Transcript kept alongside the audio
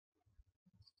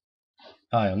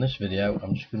Hi, on this video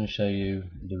I'm just going to show you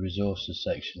the resources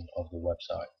section of the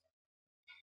website.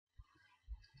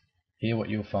 Here what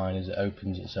you'll find is it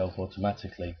opens itself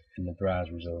automatically in the Browse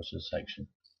Resources section.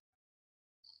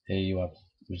 Here you have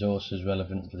resources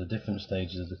relevant for the different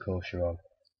stages of the course you're on,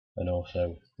 and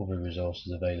also other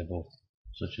resources available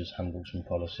such as handbooks and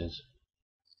policies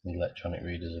and electronic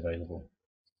readers available.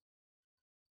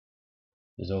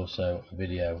 There's also a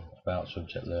video about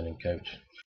Subject Learning Coach.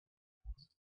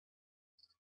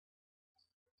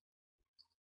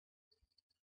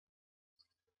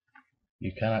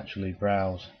 You can actually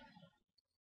browse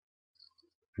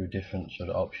through different sort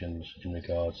of options in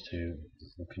regards to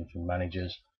looking for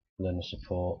managers, learner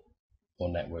support or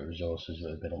network resources that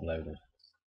have been uploaded.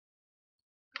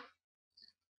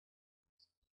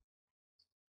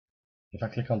 If I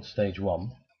click on stage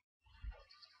 1,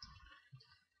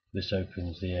 this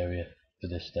opens the area for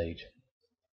this stage.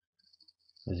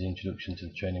 There's the introduction to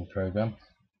the training program,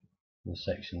 the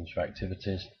sections for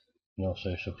activities and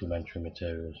also supplementary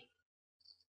materials.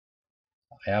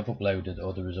 I have uploaded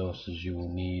all the resources you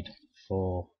will need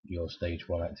for your stage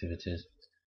 1 activities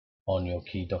on your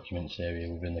key documents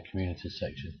area within the communities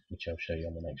section, which I'll show you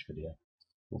on the next video.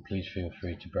 But please feel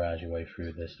free to browse your way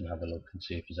through this and have a look and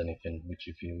see if there's anything which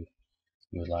you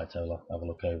would like to have a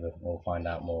look over or find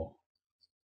out more.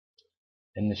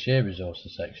 In the share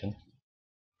resources section,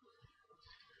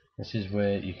 this is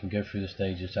where you can go through the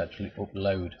stages to actually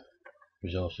upload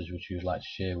resources which you would like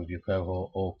to share with your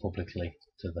cohort or publicly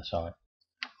to the site.